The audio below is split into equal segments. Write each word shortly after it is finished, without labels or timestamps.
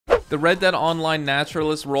The Red Dead Online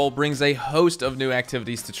Naturalist role brings a host of new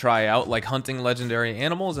activities to try out, like hunting legendary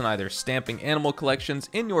animals and either stamping animal collections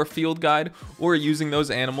in your field guide or using those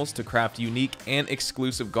animals to craft unique and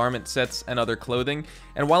exclusive garment sets and other clothing.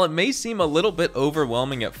 And while it may seem a little bit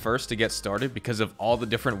overwhelming at first to get started because of all the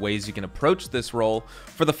different ways you can approach this role,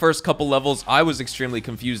 for the first couple levels I was extremely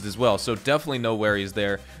confused as well, so definitely no worries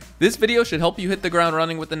there. This video should help you hit the ground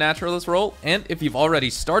running with the Naturalist role, and if you've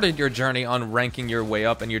already started your journey on ranking your way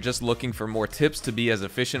up and you're just looking for more tips to be as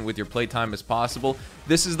efficient with your playtime as possible,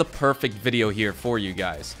 this is the perfect video here for you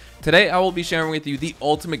guys. Today I will be sharing with you the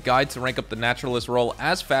ultimate guide to rank up the Naturalist role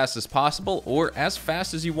as fast as possible, or as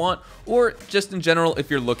fast as you want, or just in general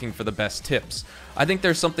if you're looking for the best tips. I think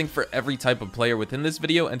there's something for every type of player within this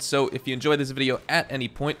video, and so if you enjoy this video at any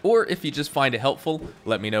point, or if you just find it helpful,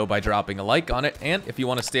 let me know by dropping a like on it. And if you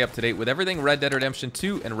want to stay up to date with everything Red Dead Redemption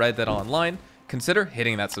 2 and Red Dead Online, consider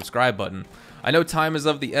hitting that subscribe button. I know time is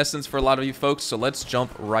of the essence for a lot of you folks, so let's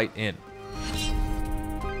jump right in.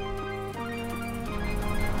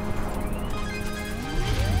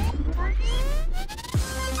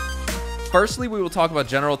 Firstly, we will talk about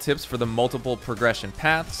general tips for the multiple progression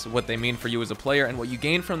paths, what they mean for you as a player and what you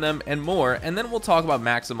gain from them, and more, and then we'll talk about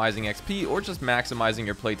maximizing XP or just maximizing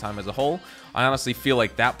your playtime as a whole. I honestly feel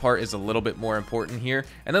like that part is a little bit more important here.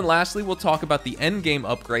 And then lastly, we'll talk about the end game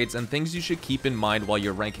upgrades and things you should keep in mind while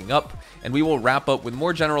you're ranking up, and we will wrap up with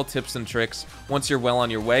more general tips and tricks once you're well on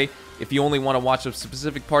your way. If you only want to watch a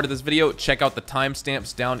specific part of this video, check out the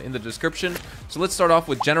timestamps down in the description. So let's start off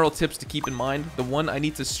with general tips to keep in mind. The one I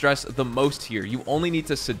need to stress the most here: you only need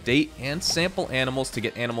to sedate and sample animals to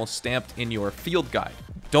get animals stamped in your field guide.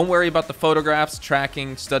 Don't worry about the photographs,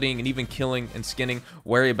 tracking, studying, and even killing and skinning.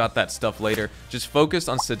 Worry about that stuff later. Just focus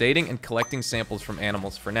on sedating and collecting samples from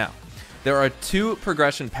animals for now. There are two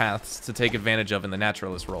progression paths to take advantage of in the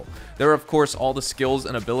Naturalist role. There are of course all the skills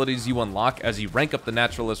and abilities you unlock as you rank up the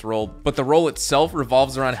Naturalist role, but the role itself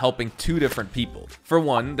revolves around helping two different people. For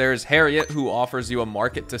one, there's Harriet, who offers you a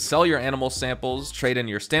market to sell your animal samples, trade in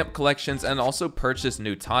your stamp collections, and also purchase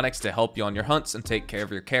new tonics to help you on your hunts and take care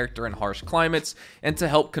of your character in harsh climates, and to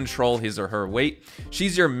help control his or her weight.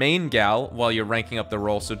 She's your main gal while you're ranking up the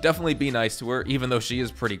role, so definitely be nice to her, even though she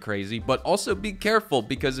is pretty crazy, but also be careful,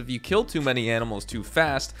 because if you kill too many animals too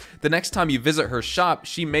fast, the next time you visit her shop,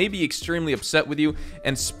 she may be extremely upset with you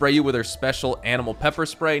and spray you with her special animal pepper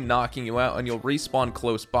spray, knocking you out, and you'll respawn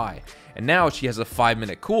close by. And now she has a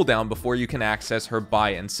 5-minute cooldown before you can access her buy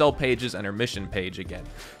and sell pages and her mission page again.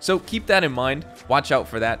 So keep that in mind, watch out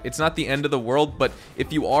for that. It's not the end of the world, but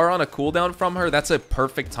if you are on a cooldown from her, that's a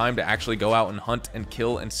perfect time to actually go out and hunt and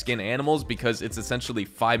kill and skin animals, because it's essentially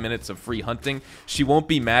 5 minutes of free hunting. She won't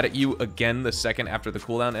be mad at you again the second after the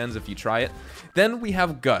cooldown ends if you try it. Then we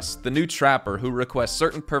have Gus, the new trapper, who requests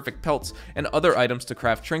certain perfect pelts and other items to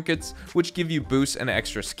craft trinkets, which give you boosts and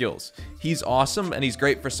extra skills. He's awesome, and he's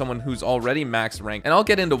great for someone who's already max ranked, and I'll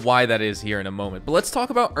get into why that is here in a moment. But let's talk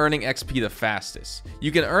about earning XP the fastest.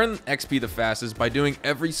 You can earn XP the fastest by doing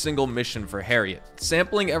every single mission for Harriet.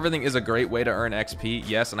 Sampling everything is a great way to earn XP,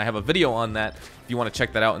 yes, and I have a video on that if you want to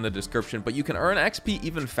check that out in the description, but you can earn XP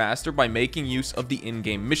even faster by making use of the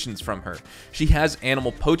in-game missions from her. She has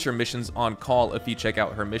animal poacher missions on call if you check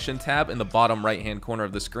out her mission tab in the bottom right hand corner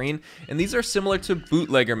of the screen, and these are similar to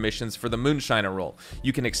bootlegger missions for the Moonshiner role.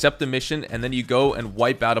 You can accept the mission and then you go and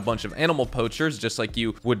wipe out a bunch of animal poachers, just like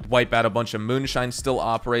you would wipe out a bunch of moonshine still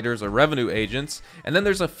operators or revenue agents, and then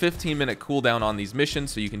there's a 15-minute cooldown on these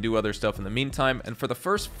missions, so you can do other stuff in the meantime. And for the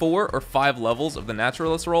first 4 or 5 levels of the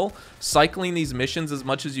Naturalist role, cycling these missions as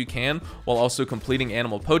much as you can while also completing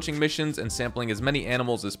animal poaching missions and sampling as many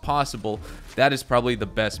animals as possible, that is probably the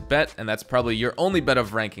best bet, and that's probably your only bet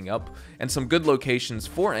of ranking up. And some good locations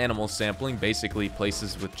for animal sampling, basically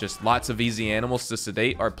places with just lots of easy animals to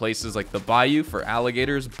sedate, are places like the Bayou for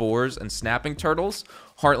alligators, boars, and snapping turtles,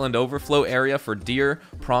 Heartland Overflow area for deer,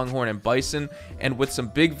 pronghorn, and bison, and with some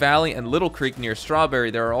Big Valley and Little Creek near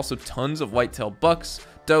Strawberry, there are also tons of white-tailed bucks,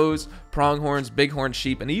 does, pronghorns, bighorn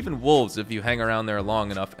sheep, and even wolves if you hang around there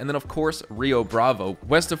long enough. And then of course Rio Bravo.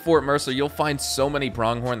 West of Fort Mercer, you'll find so many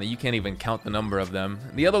pronghorn that you can't even count the number of them.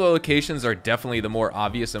 The other locations are definitely the more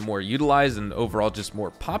obvious and more utilized and overall just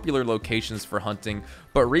more popular locations for hunting,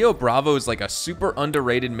 but Rio Bravo is like a super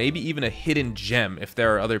underrated, maybe even a hidden gem if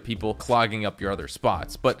there are other people clogging up your other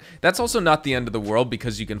spots. But that's also not the end of the world,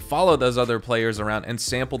 because you can follow those other players around and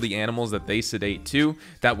sample the animals that they sedate too.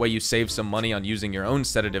 That way you save some money on using your own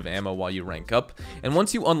sedative ammo while you rank up. And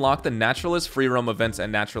once you unlock the Naturalist free roam events at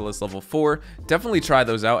Naturalist level 4, definitely try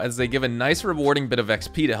those out as they give a nice rewarding bit of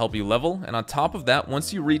XP to help you level. And on top of that,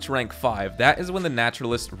 once you reach rank 5, that is when the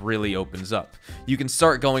Naturalist really opens up. You can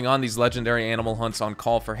start going on these legendary animal hunts on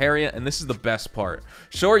call for Harriet, and this is the best part.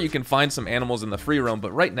 Sure, you can find some animals in the free roam,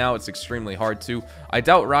 but right now it's extremely hard to. I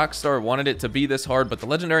doubt Rockstar wanted it to be this hard, but the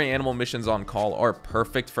legendary animal missions on call are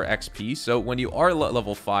perfect for XP, so when you are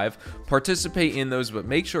level 5, participate in those, but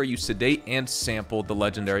make sure you sedate and sample the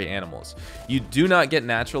legendary animals. You do not get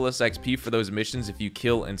Naturalist XP for those missions if you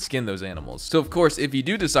kill and skin those animals. So of course, if you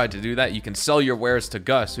do decide to do that, you can sell your wares to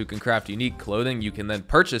Gus, who can craft unique clothing you can then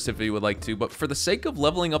purchase if you would like to, but for the sake of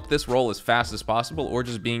leveling up this role as fast as possible or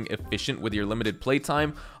just being efficient with your limited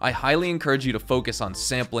playtime, I highly encourage you to focus on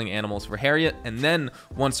sampling animals for Harriet, and then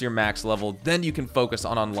once you're max level, then you can focus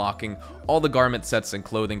on unlocking all the garment sets and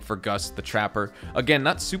clothing for Gus the Trapper. Again,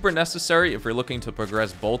 not super necessary if you're looking to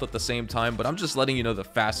progress both at the same time, but I'm just letting you know the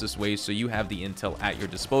fastest ways so you have the intel at your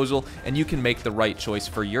disposal and you can make the right choice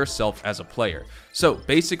for yourself as a player. So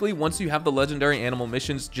basically, once you have the legendary animal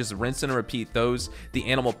missions, just rinse and repeat those, the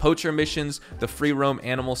animal poacher missions, the free roam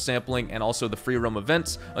animal sampling, and also the free roam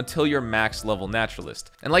events until you're max level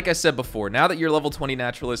Naturalist. And like I said before, now that you're level 20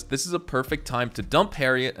 Naturalist, this is a perfect time to dump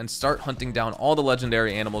Harriet and start hunting down all the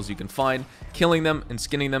legendary animals you can find, killing them and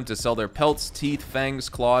skinning them to sell their pelts, teeth, fangs,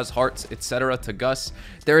 claws, hearts, etc. to Gus.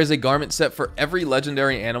 There is a garment set for every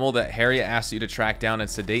legendary animal that Harriet asks you to track down and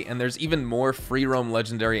sedate, and there's even more free roam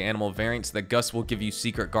legendary animal variants that Gus will give you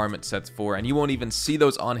secret garment sets for, and you won't even see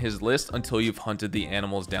those on his list until you've hunted the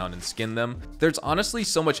animals down and skinned them. There's honestly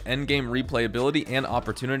so much endgame replayability and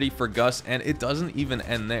opportunity for Gus, and it doesn't even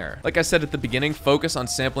end there. Like I said at the beginning, focus on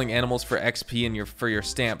sampling animals for XP and for your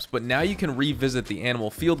stamps, but now you can revisit the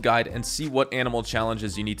animal field guide and see what animal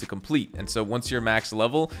challenges you need to complete. And so once you're max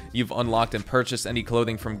level, you've unlocked and purchased any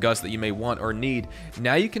clothing from Gus that you may want or need,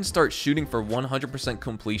 now you can start shooting for 100%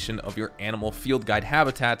 completion of your animal field guide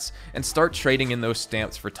habitats and start trading in those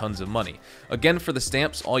stamps for tons of money. Again, for the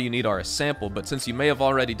stamps, all you need are a sample, but since you may have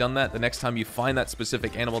already done that, the next time you find that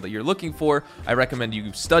specific animal that you're looking for, I recommend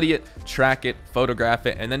you study it, track it, photograph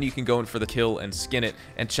it, and then you can go in for the kill and skin it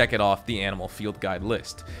and check it off the animal field guide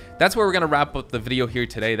list. That's where we're going to wrap up the video here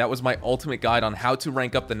today. That was my ultimate guide on how to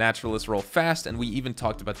rank up the Naturalist role fast, and we even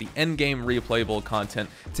talked about the endgame replayable content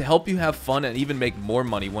to help you have fun and even make more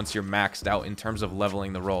money once you're maxed out in terms of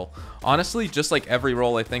leveling the role. Honestly, just like every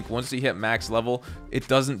role, I think once you hit max level, it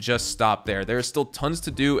doesn't just stop there. There is still tons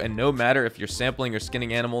to do, and no matter if you're sampling or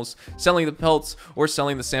skinning animals, selling the pelts or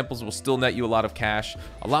selling the samples will still net you a lot of cash,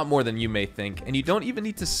 a lot more than you may think, and you don't even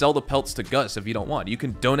need to sell the pelts to Gus if you don't want. You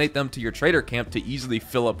can donate them to your trader camp to easily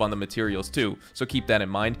fill up on the materials too, so keep that in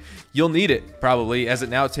mind. You'll need it probably, as it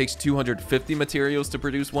now takes 250 materials to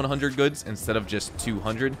produce 100 goods instead of just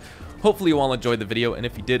 200. Hopefully you all enjoyed the video, and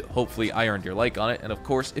if you did, hopefully I earned your like on it. And of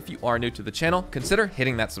course, if you are new to the channel, consider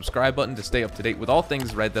hitting that subscribe button to stay up to date with all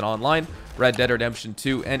things Red Dead Online, Red Dead Redemption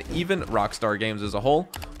 2, and even Rockstar games as a whole.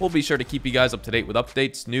 We'll be sure to keep you guys up to date with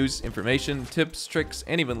updates, news, information, tips, tricks,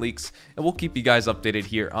 and even leaks, and we'll keep you guys updated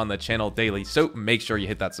here on the channel daily, so make sure you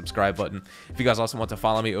hit that subscribe button. If you guys also want to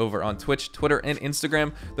follow me over on Twitch, Twitter, and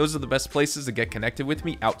Instagram, those are the best places to get connected with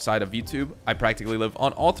me outside of YouTube. I practically live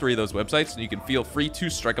on all three of those websites, and you can feel free to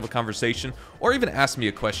strike up a conversation or even ask me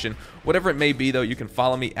a question. Whatever it may be though, you can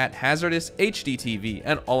follow me at HazardousHDTV,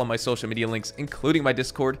 and all of my social media links, including my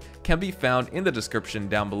Discord, can be found in the description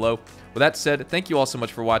down below. With that said, thank you all so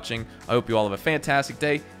much for watching. I hope you all have a fantastic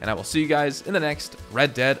day, and I will see you guys in the next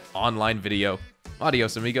Red Dead Online video.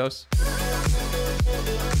 Adios, amigos.